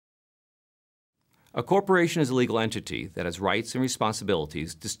A corporation is a legal entity that has rights and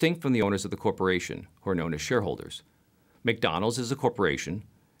responsibilities distinct from the owners of the corporation, who are known as shareholders. McDonald's is a corporation,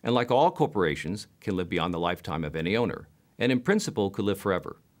 and like all corporations, can live beyond the lifetime of any owner, and in principle could live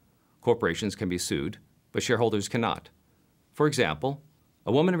forever. Corporations can be sued, but shareholders cannot. For example,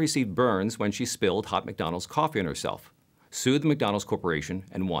 a woman received burns when she spilled hot McDonald's coffee on herself, sued the McDonald's Corporation,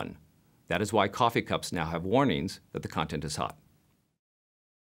 and won. That is why coffee cups now have warnings that the content is hot.